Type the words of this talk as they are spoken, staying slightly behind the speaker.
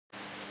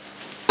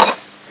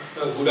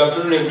Good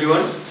afternoon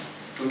everyone.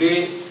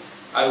 Today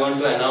I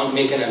want to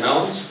make an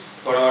announce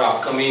for our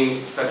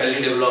upcoming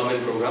faculty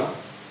development program.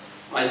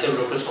 Myself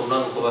Dr.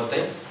 Somnath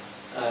Mukhopadhyay,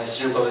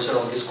 student professor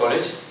of this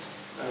college.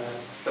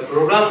 The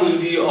program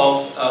will be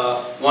of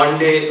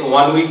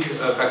 1 week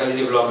faculty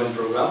development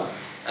program,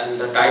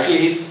 and the title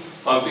is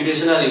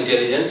Computational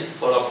Intelligence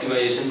for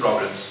Optimization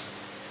Problems.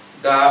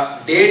 The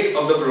date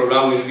of the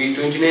program will be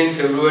 29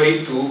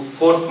 February to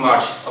 4th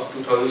March of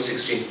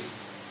 2016.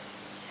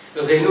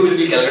 The venue will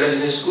be Kolkata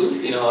Business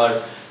School in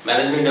our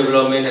Management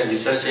Development and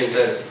Research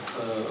Center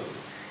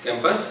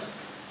campus.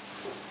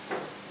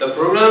 The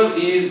program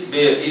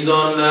is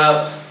on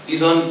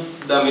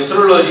the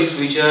methodologies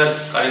which are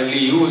currently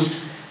used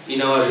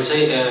in our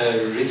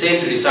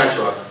recent research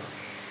work.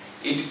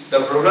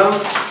 The program,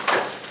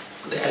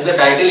 as the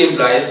title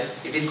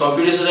implies, it is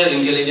computational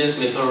intelligence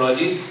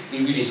methodologies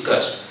will be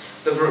discussed.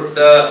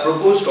 The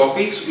proposed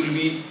topics will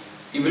be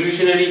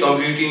evolutionary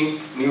computing,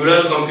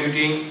 neural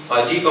computing,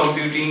 fuzzy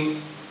computing,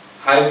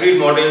 hybrid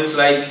models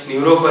like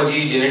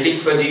neurofuzzy, genetic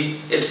fuzzy,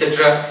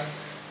 etc.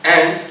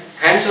 And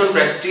hands-on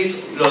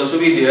practice will also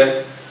be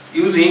there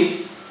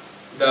using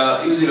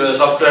the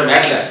software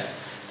MATLAB,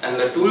 and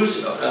the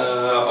tools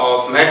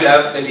of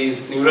MATLAB, that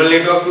is neural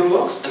network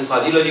toolbox and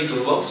fuzzy logic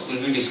toolbox,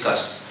 will be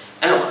discussed,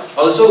 and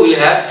also we will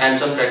have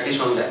hands-on practice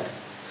on that.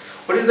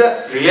 What is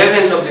the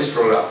relevance of this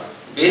program?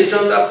 Based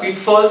on the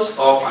pitfalls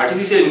of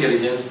artificial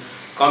intelligence,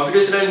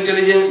 computational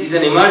intelligence is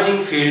an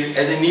emerging field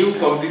as a new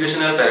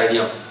computational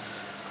paradigm.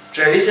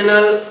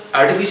 Traditional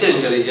artificial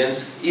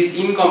intelligence is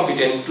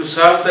incompetent to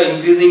serve the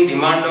increasing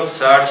demand of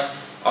search,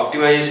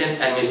 optimization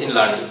and machine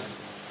learning.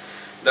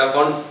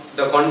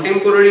 The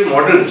contemporary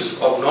models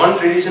of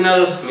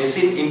non-traditional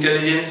machine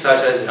intelligence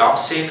such as rough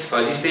set,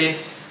 fuzzy set,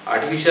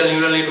 artificial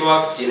neural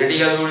network, genetic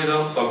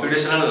algorithm,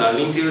 computational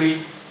learning theory,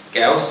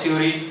 chaos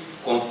theory,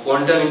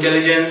 quantum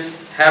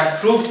intelligence have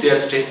proved their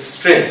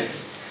strength.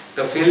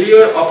 The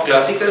failure of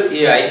classical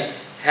AI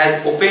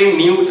has opened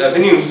new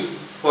avenues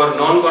for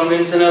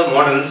non-conventional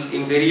models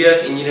in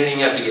various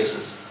engineering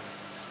applications.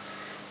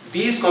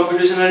 These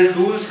computational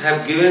tools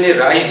have given a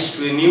rise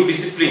to a new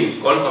discipline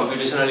called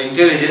computational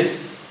intelligence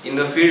in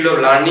the field of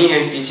learning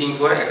and teaching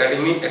for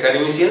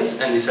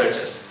academicians and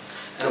researchers.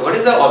 And what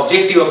is the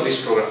objective of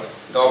this program?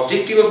 The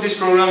objective of this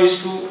program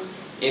is to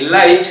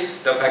enlighten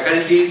the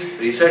faculties,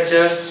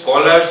 researchers,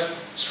 scholars,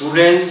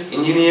 students,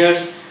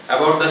 engineers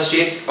about the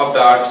state of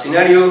the art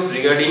scenario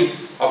regarding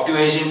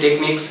optimization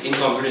techniques in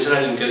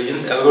computational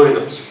intelligence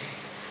algorithms,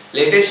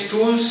 latest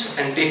tools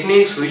and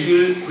techniques which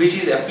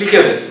is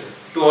applicable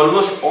to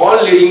almost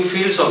all leading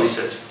fields of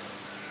research.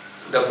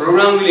 The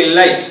program will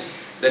enlighten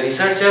the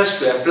researchers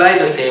to apply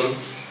the same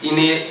in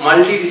a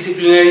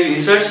multidisciplinary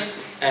research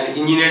and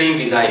engineering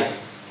design.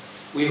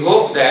 We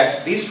hope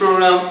that this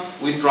program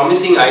with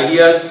promising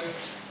ideas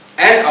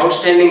and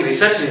outstanding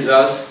research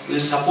results will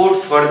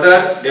support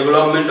further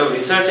development of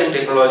research and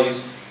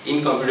technologies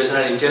in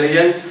computational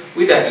intelligence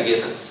with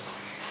applications.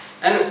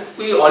 And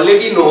we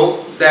already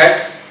know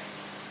that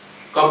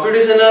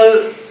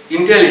computational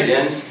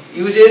intelligence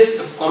uses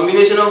a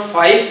combination of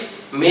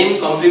 5 main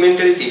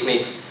complementary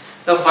techniques.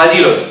 The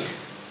fuzzy logic,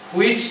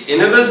 which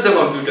enables the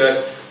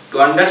computer to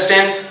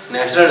understand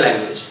natural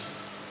language.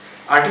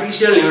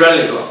 Artificial neural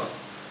network,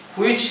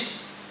 which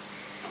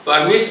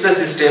permits the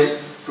system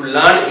to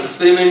learn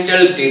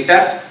experimental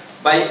data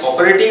by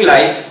operating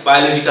like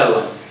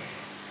biological one.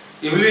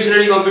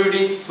 Evolutionary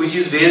computing, which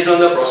is based on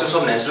the process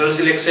of natural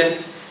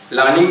selection,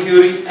 learning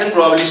theory and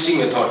probabilistic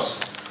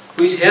methods,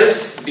 which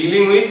helps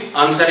dealing with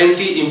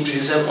uncertainty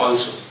imprecision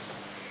also.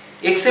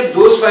 Except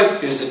those 5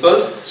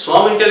 principles,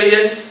 swarm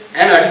intelligence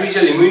and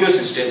artificial immune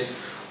system,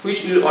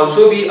 which will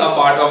also be a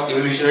part of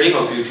evolutionary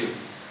computing.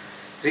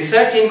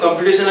 Research in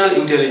computational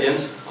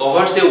intelligence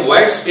covers a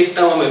wide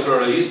spectrum of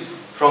methodologies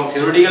from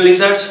theoretical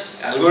research,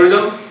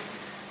 algorithm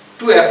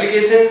to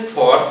application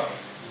for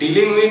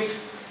dealing with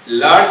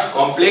large,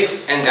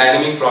 complex and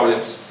dynamic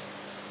problems.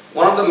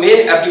 One of the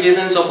main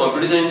applications of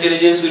computational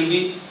intelligence will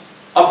be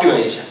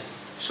optimization.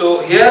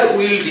 So here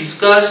we will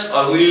discuss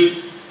or we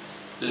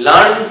will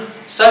learn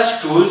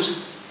such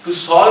tools to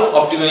solve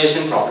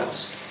optimization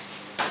problems.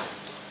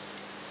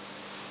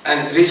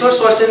 And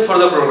resource person for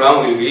the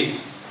program will be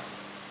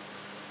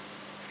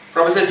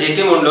Professor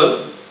J.K.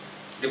 Mondal,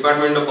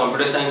 Department of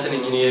Computer Science and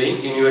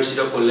Engineering, University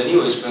of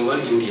Kolkata, West Bengal,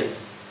 India.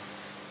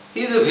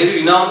 He is a very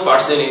renowned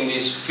person in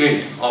this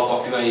field of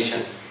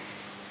optimization.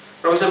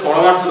 Professor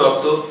Paramartha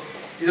Dotto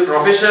is a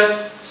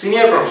professor,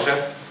 senior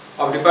professor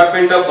of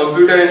Department of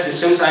Computer and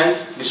System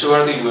Science,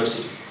 Vishwabharati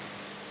University.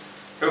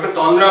 Dr.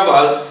 Tandra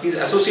Pal is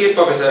associate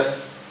professor,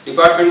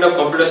 Department of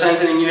Computer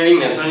Science and Engineering,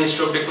 National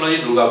Institute of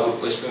Technology,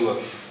 Durgapur, West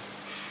Bengal.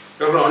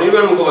 Dr.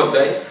 Anirban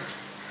Mukhopadhyay,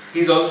 he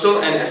is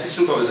also an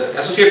assistant professor,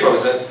 associate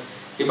professor,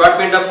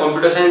 Department of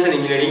Computer Science and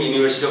Engineering,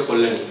 University of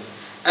Kolkata.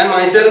 And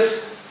myself,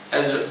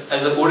 as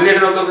the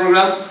coordinator of the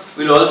program,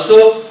 will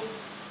also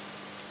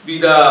be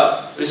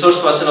the resource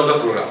person of the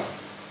program.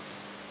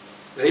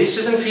 The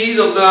registration fees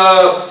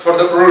for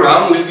the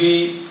program will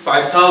be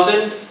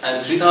 5,000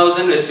 and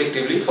 3,000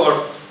 respectively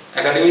for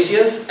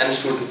academicians and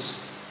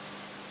students.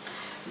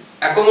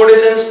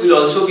 Accommodations will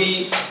also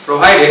be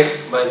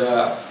provided by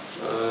the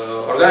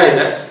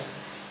organizer,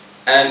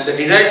 and the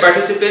desired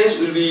participants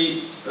will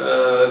be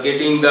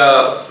getting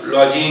the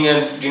lodging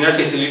and dinner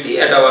facility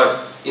at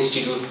our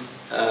institute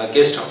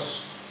guest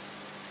house.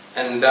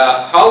 And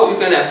how you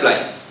can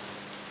apply.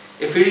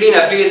 A filled-in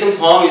application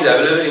form is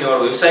available in our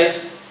website.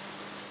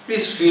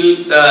 Please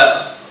fill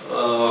the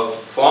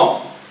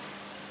form,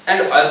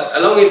 and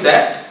along with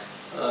that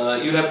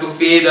you have to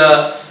pay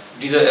the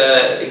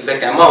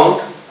exact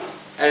amount,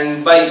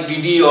 and by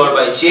DD or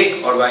by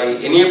check or by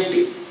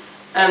NEFT,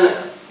 and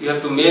you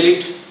have to mail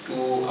it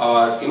to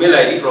our email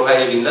ID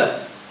provided in the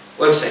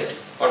website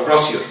or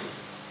brochure.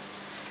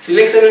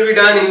 Selection will be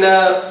done in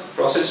the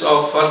process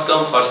of first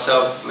come first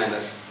served manner.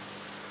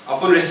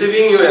 Upon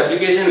receiving your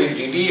application with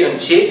DD and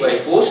check by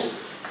post,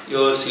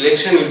 your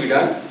selection will be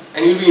done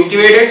and you will be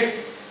intimated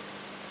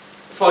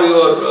for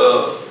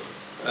your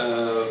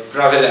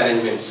travel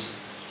arrangements.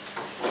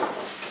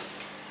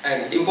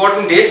 And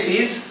important dates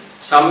is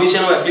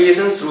submission of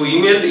applications through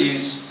email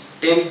is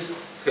 10th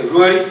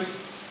February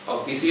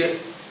of this year.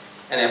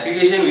 An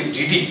application with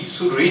DD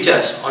should reach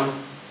us on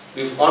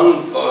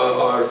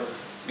or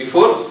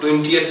before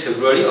 20th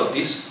February of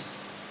this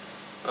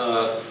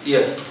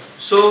year.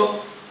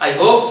 So I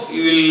hope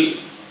you will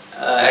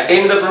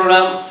attend the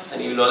program,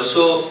 and you will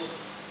also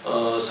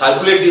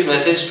circulate this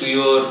message to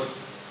your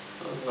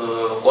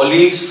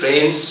colleagues,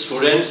 friends,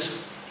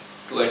 students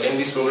to attend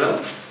this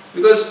program,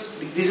 because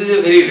this is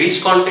a very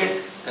rich content,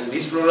 and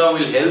this program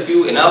will help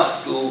you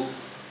enough to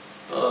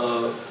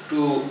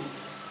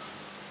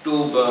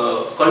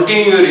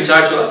continue your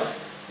research work,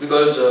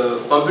 because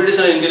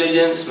computational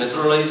intelligence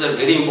methodologies are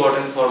very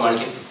important for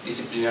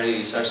multidisciplinary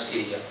research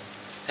area.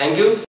 Thank you.